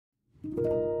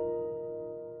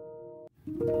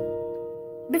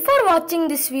Before watching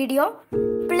this video,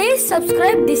 please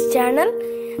subscribe this channel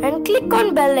and click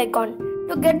on bell icon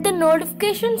to get the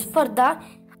notifications for the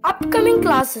upcoming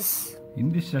classes.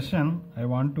 In this session, I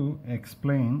want to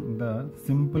explain the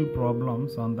simple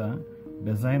problems on the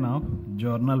design of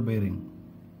journal bearing.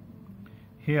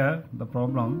 Here the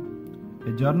problem: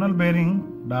 a journal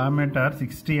bearing diameter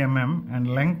 60 mm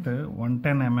and length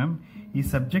 110 mm is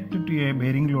subjected to a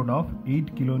bearing load of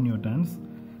 8 kilonewtons.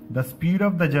 The speed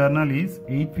of the journal is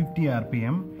 850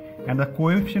 rpm and the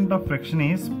coefficient of friction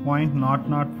is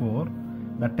 0.004.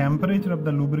 The temperature of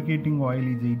the lubricating oil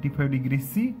is 85 degrees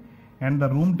C and the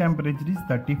room temperature is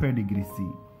 35 degrees C.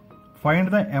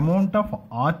 Find the amount of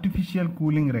artificial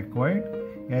cooling required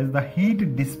as the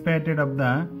heat dissipated and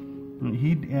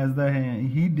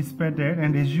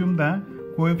assume the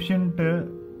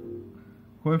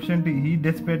heat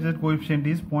dissipated coefficient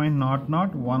is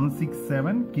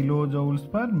 0.00167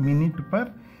 kilojoules per minute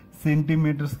per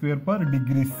centimeter square per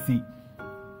degree C.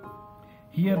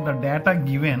 Here the data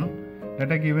given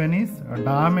is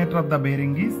diameter of the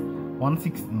bearing is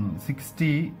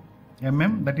 160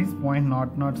 mm, that is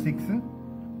 0.006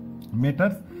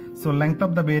 meters. So length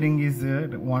of the bearing is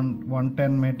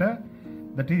 110 meter,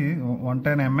 that is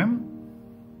 110 mm,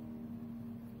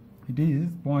 it is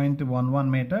 0.11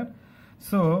 meter.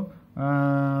 So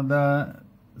the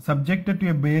subjected to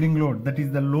a bearing load, that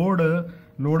is the load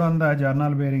on the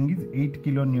journal bearing is 8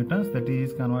 kilonewtons, that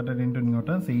is converted into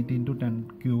newtons, 8 into 10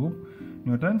 cube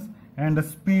newtons, and the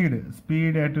speed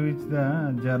at which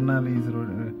the journal is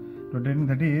rotating,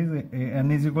 that is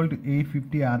n is equal to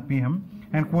 850 rpm,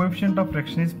 and coefficient of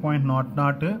friction is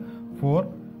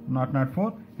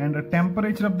 0.004, and the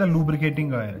temperature of the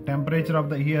lubricating oil, the temperature of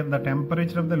the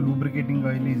lubricating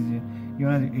oil is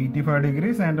 85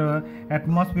 degrees and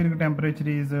atmospheric temperature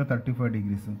is 35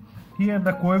 degrees. Here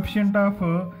the coefficient of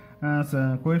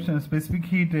specific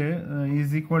heat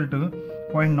is equal to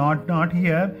 0.00.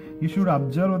 Here you should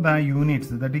observe the units,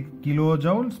 that is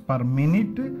kilojoules per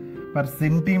minute per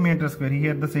centimeter square.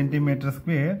 Here the centimeter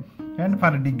square and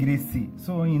per degree C.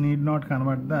 So you need not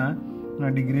convert the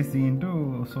degree C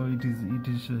into, so it is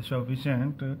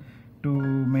sufficient to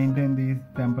maintain these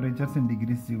temperatures in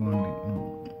degree C only.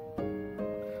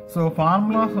 So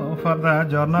formula for the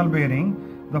journal bearing,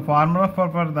 the formula for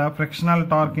the frictional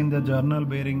torque in the journal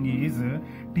bearing is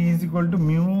T is equal to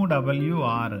mu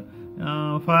WR.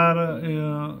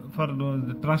 For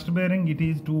the thrust bearing it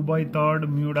is 2/3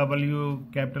 mu W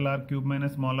capital R cube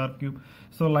minus small r cube.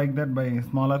 So like that, by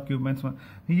small r cube minus small.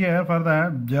 Here for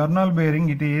the journal bearing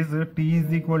it is T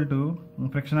is equal to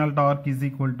frictional torque is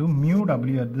equal to mu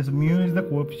WR. This mu is the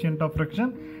coefficient of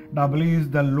friction, W is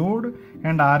the load,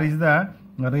 and R is the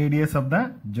radius of the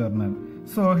journal.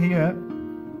 So here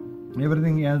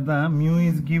everything as the mu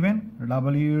is given,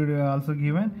 W is also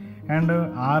given, and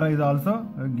R is also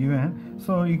given.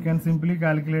 So you can simply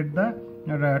calculate the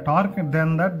torque,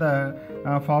 then that the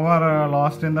power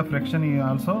lost in the friction you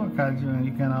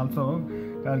can also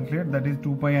calculate, that is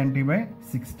 2 pi nt by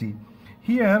 60.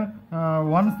 Here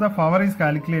once the power is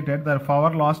calculated, the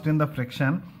power lost in the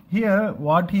friction, here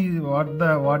what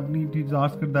it is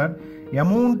asked, that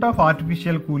amount of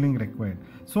artificial cooling required.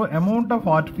 So amount of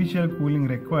artificial cooling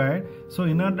required. So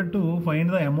in order to find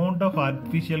the amount of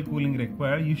artificial cooling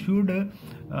required, you should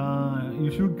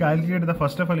calculate the,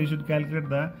 first of all you should calculate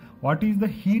the what is the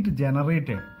heat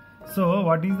generated. So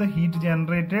what is the heat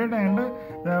generated, and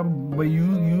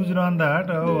used on that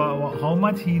how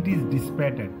much heat is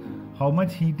dissipated, how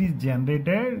much heat is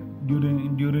generated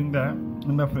during the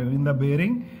in the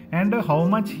bearing, and how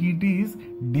much heat is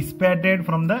dissipated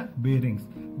from the bearings.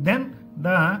 Then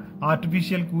the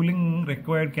artificial cooling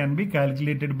required can be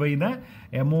calculated by the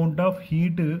amount of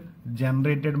heat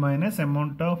generated minus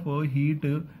amount of heat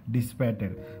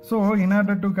dissipated. So in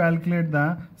order to calculate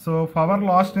the power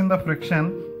lost in the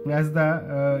friction, as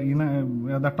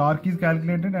the torque is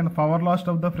calculated and power loss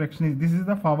of the friction is, this is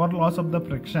the power loss of the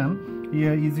friction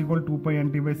here is equal to 2 pi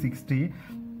nt by 60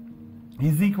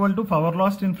 is equal to power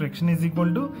lost in friction is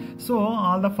equal to, so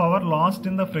all the power lost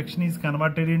in the friction is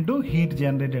converted into heat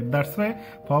generated. That's why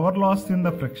power lost in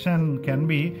the friction can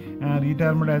be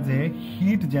determined as a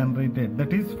heat generated,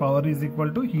 that is power is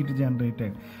equal to heat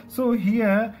generated. So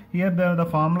here the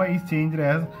formula is changed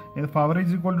as power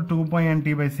is equal to 2 pi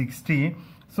nt by 60.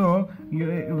 So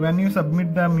when you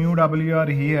submit the mu WR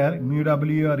here,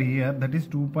 that is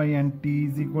 2 pi nt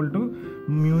is equal to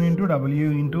mu into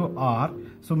W into R.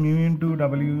 So mu into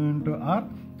W into R.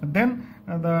 Then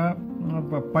the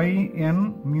pi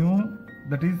n mu,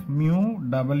 that is mu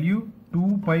W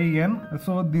 2 pi n.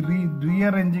 So the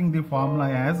rearranging the formula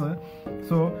as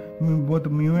so both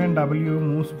mu and w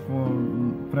moves for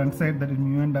front side, that is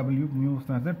mu and w moves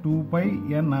front side, 2 pi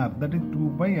n r, that is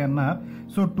 2 pi n r.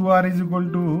 So 2r is equal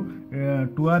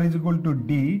to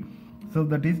d, so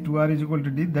that is 2r is equal to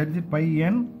d, that is pi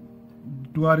n,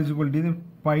 2r is equal to d,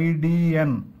 pi d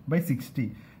n by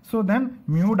 60. So then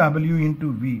mu w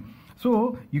into v.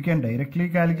 So you can directly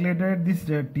calculate this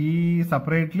t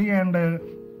separately and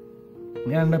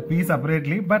p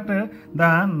separately, but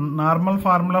the normal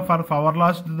formula for power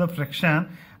loss to the friction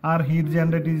or heat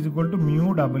generated is equal to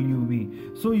mu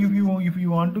wv. So if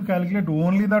you want to calculate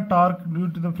only the torque due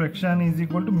to the friction is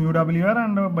equal to mu wr,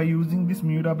 and by using this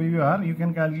mu wr you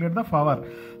can calculate the power.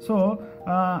 So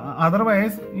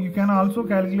otherwise you can also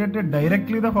calculate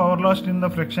directly the power lost in the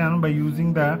friction by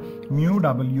using the mu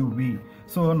wv.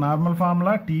 So normal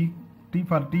formula t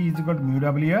for t is equal to mu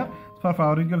wr, for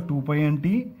power is equal to 2 pi n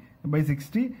t by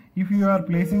 60. If you are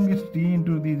placing this t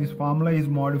into this formula is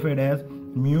modified as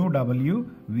mu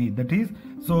wv, that is,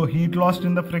 so heat lost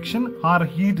in the friction or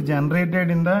heat generated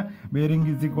in the bearing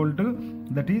is equal to,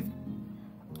 that is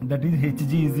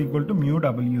hg is equal to mu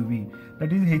wv,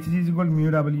 that is hg is equal to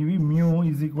mu wv, mu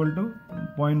is equal to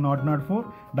 0.004,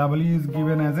 w is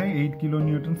given as a 8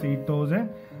 kilonewtons, 8000.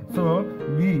 So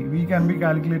v can be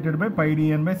calculated by pi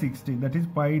dn by 60, that is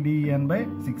pi dn by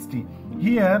 60.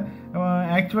 Here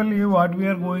actually what we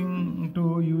are going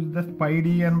to use the pi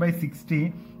dn by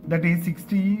 60, that is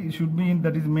 60 should be in,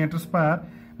 that is meters per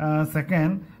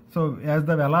second. So as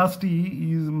the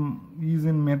velocity is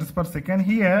in meters per second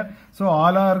here, so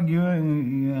all are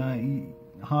given,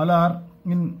 all are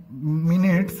in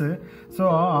minutes, so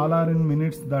all are in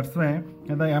minutes, that's why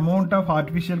the amount of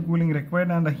artificial cooling required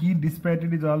and the heat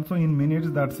dissipated is also in minutes,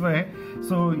 that's why,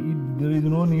 so there is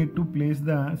no need to place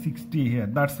the 60 here,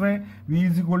 that's why v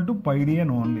is equal to pi dn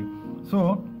only.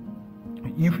 So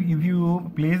if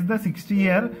you place the 60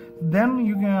 here, then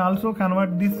you can also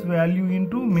convert this value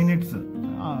into minutes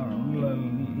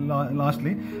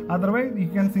lastly, otherwise you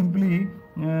can simply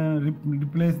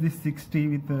replace this 60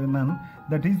 with none,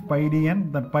 that is pi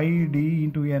dn, that pi d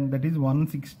into n, that is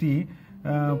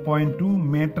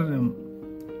 160.2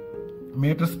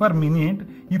 meters per minute.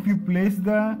 If you place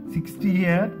the 60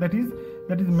 here, that is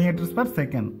meters per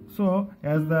second. So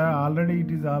as the already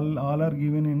it is all are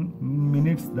given in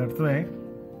minutes, that's why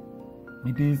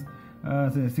it is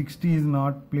 60 is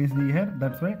not placed here,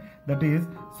 that's why, that is,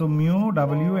 so mu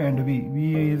w and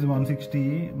v is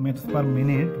 160 meters per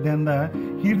minute, then the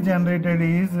heat generated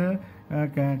is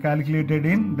calculated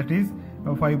in, that is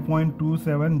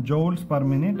 5.27 joules per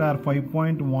minute or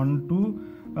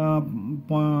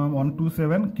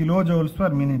 5.127 kilojoules per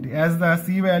minute, as the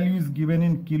C value is given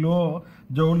in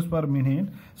kilojoules per minute.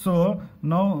 So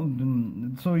now,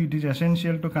 so it is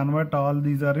essential to convert all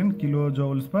these are in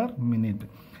kilojoules per minute.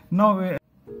 Now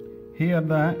here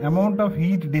the amount of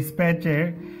heat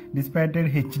dissipated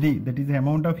Hd, that is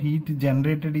amount of heat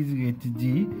generated is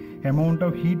Hg, amount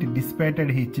of heat dissipated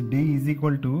Hd is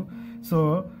equal to,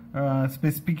 so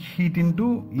specific heat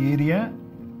into area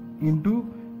into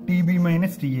Tb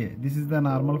minus Ta. This is the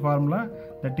normal formula,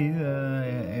 that is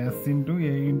S into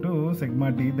A into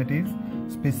sigma T, that is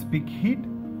specific heat.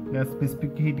 The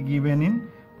specific heat given in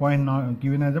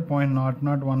given as a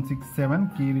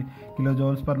 0.00167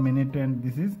 kilojoules per minute, and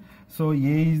this is, so A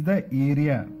is the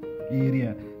area.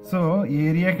 So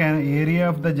area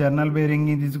of the journal bearing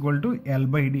is equal to L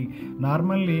by D.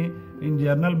 Normally in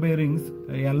journal bearings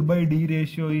L by D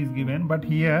ratio is given, but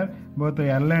here both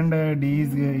L and D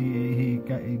is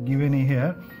given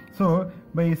here. So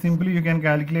by simply you can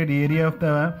calculate area of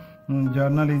the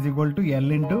journal is equal to L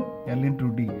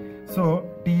into D. So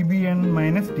Tbn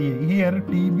minus Ta. Here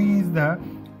Tb is the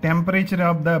temperature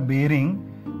of the bearing,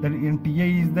 that in Ta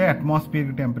is the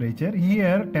atmospheric temperature.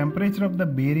 Here temperature of the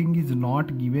bearing is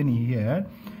not given here.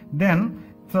 Then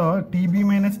so Tb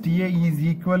minus Ta is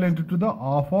equivalent to the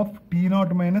half of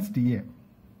T0 minus Ta.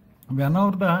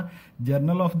 Whenever the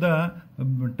journal of the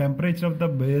temperature of the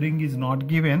bearing is not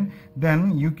given,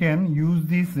 then you can use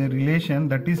this relation,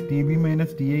 that is Tb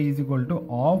minus Ta is equal to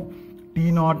half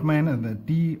T0 minus the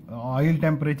T oil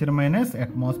temperature minus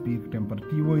atmospheric temperature.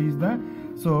 TO is the,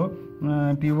 so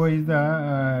TO is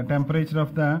the temperature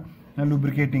of the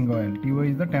lubricating oil. TO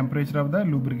is the temperature of the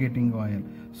lubricating oil.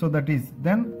 So that is,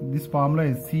 then this formula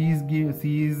is C is given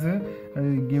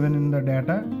in the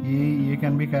data. A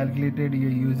can be calculated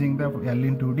using the L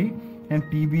into D, and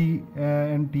TB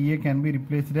and TA can be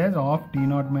replaced as of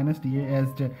T0 minus TA, as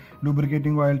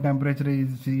lubricating oil temperature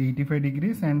is 85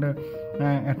 degrees and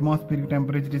atmospheric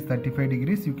temperature is 35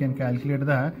 degrees. You can calculate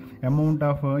the amount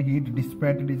of heat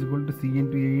dissipated is equal to C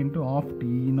into A into of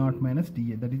T0 minus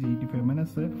TA, that is 85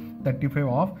 minus 35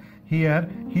 of. Here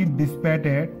heat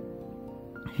dissipated,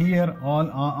 here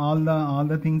all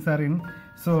the things are in,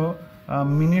 so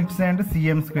minutes and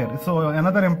cm square. So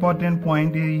another important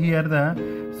point here,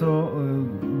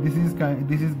 this is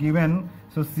given,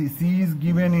 so C is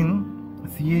given in,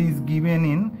 CA is given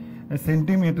in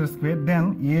centimeter square,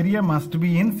 then area must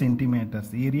be in centimeters,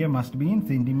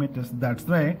 that's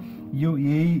why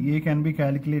A can be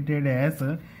calculated as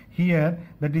here,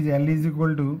 that is L is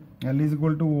equal to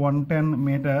 110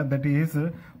 meter, that is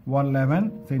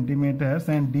 111 centimeters,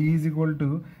 and D is equal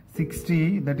to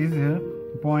 60, that is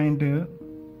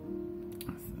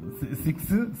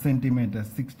 0.6 centimeters.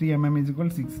 60 mm is equal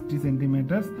to 60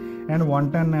 centimeters and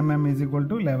 110 mm is equal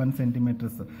to 11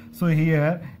 centimeters. So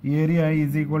here area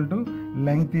is equal to,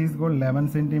 length is equal to 11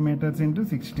 centimeters into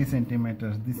 60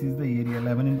 centimeters. This is the area,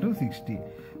 11 into 60.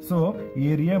 So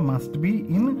area must be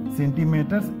in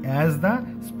centimeters, as the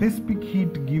specific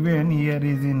heat given here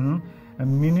is in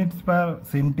minutes per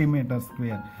centimeter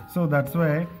square. So that's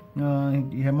why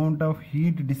amount of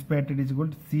heat dissipated is equal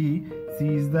to C. C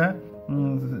is the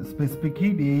specific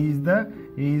heat, A is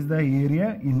the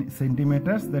area in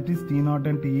centimeters, that is T0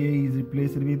 and TA is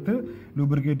replaced with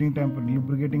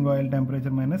lubricating oil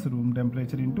temperature minus room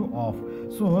temperature into off.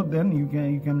 So then you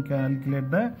can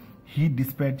calculate the heat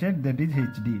dispatched, that is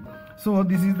HD. So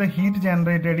this is the heat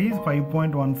generated is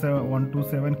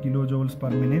 5.127 kilojoules per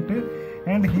minute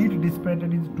and heat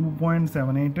dissipated is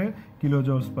 2.78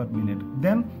 kilojoules per minute.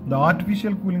 Then the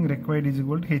artificial cooling required is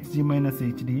equal to Hg minus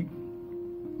HD.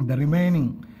 The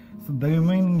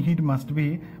remaining heat must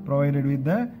be provided with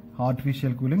the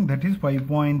artificial cooling, that is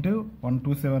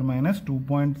 5.127 minus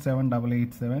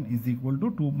 2.7887 is equal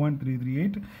to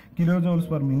 2.338 kilojoules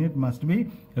per minute must be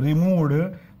removed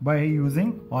by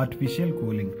using artificial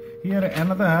cooling. Here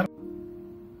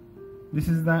this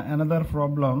is another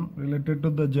problem related to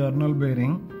the journal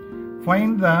bearing.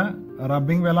 Find the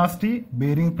rubbing velocity,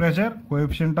 bearing pressure,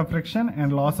 coefficient of friction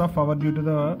and loss of power due to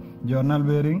the journal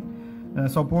bearing.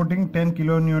 Supporting 10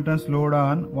 kilonewtons load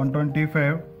on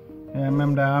 125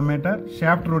 mm diameter,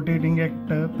 shaft rotating at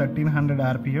 1300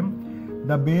 rpm,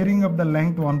 the bearing of the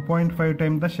length 1.5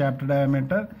 times the shaft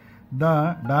diameter,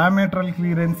 the diametral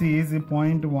clearance is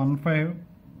 0.15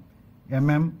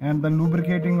 mm and the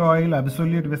lubricating oil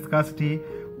absolute viscosity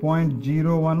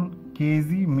 0.01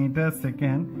 kg meter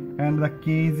second and the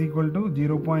K is equal to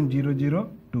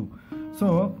 0.002.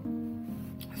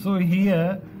 So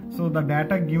here, so the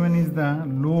data given is the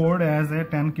load as a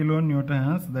 10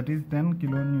 kilonewtons, that is 10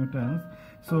 kilonewtons.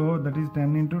 So that is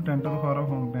 10 into 10 to the power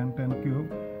of 10 cube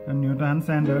newtons,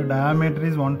 and diameter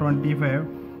is 125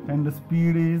 and the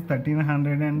speed is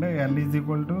 1300 and L is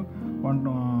equal to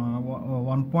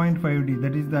 1.5D,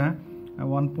 that is the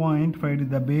 1.5D.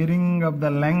 The bearing of the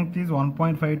length is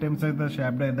 1.5 times the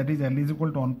shaft, that is L is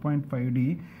equal to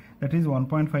 1.5D, that is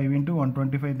 1.5 into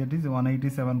 125, that is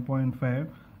 187.5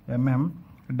 mm.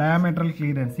 Diametral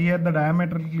clearance, here the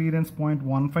diametral clearance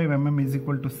 0.15 mm is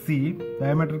equal to C.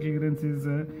 Diametral clearance is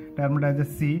termed as a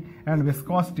C. And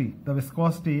viscosity, the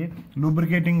viscosity,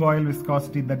 lubricating oil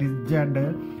viscosity, that is Z,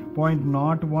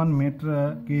 0.01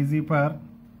 meter kg per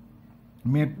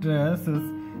meter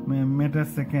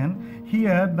second.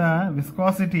 Here the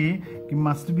viscosity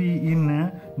must be in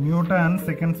Newton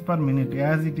seconds per minute,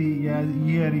 as it is,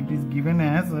 here it is given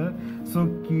as so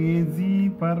kg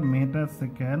per meter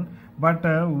second, but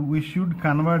we should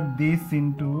convert this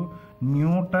into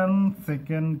Newton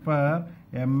second per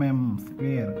mm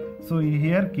square. So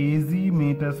here kg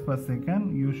meters per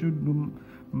second, you should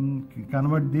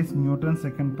convert this Newton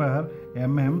second per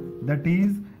mm, that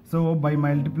is, so by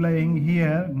multiplying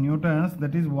here newtons,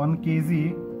 that is 1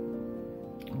 kg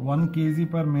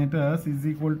per meters is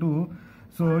equal to,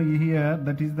 so here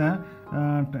that is the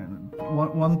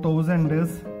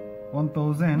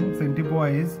 1000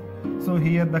 centipoise. So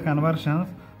here the conversions,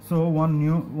 so 1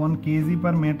 kg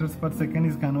per meters per second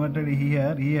is converted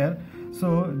here.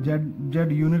 So Z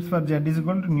units for Z is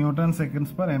equal to Newton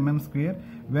seconds per mm square.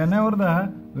 Whenever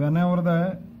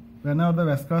the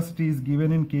viscosity is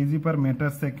given in kg per meter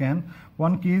second,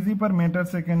 1 kg per meter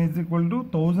second is equal to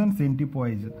 1000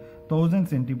 centipoise. 1000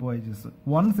 centipoises.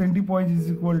 1 centipoise is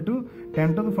equal to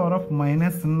 10 to the power of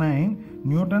minus 9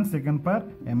 Newton second per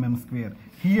mm square.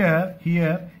 Here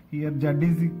Z is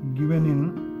given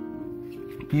in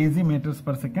kg meters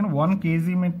per second. 1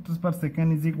 kg meters per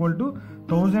second is equal to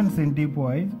 1000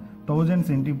 centipoise. 1000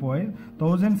 centipoise.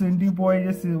 1000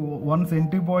 centipoise, 1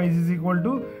 centipoise is equal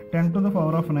to 10 to the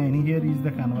power of 9. Here is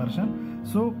the conversion.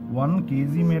 So 1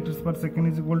 kg meters per second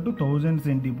is equal to 1000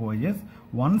 centipoises.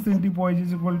 1 centipoise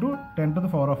is equal to 10 to the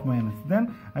power of minus.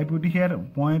 Then I put here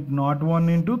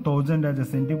 0.01 into 1000 as a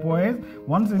centipoise.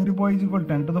 1 centipoise is equal to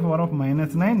 10 to the power of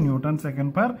minus 9 Newton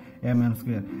second per mm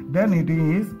square. Then it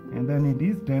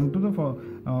is 10 to the power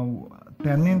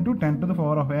 10 into 10 to the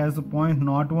power of, as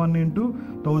 0.01 into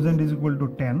 1000 is equal to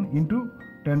 10 into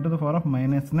 10 to the power of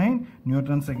minus 9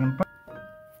 Newton second per.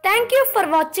 Thank you for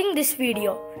watching this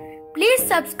video. Please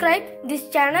subscribe this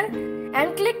channel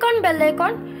and click on bell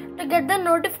icon to get the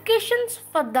notifications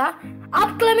for the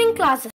upcoming classes.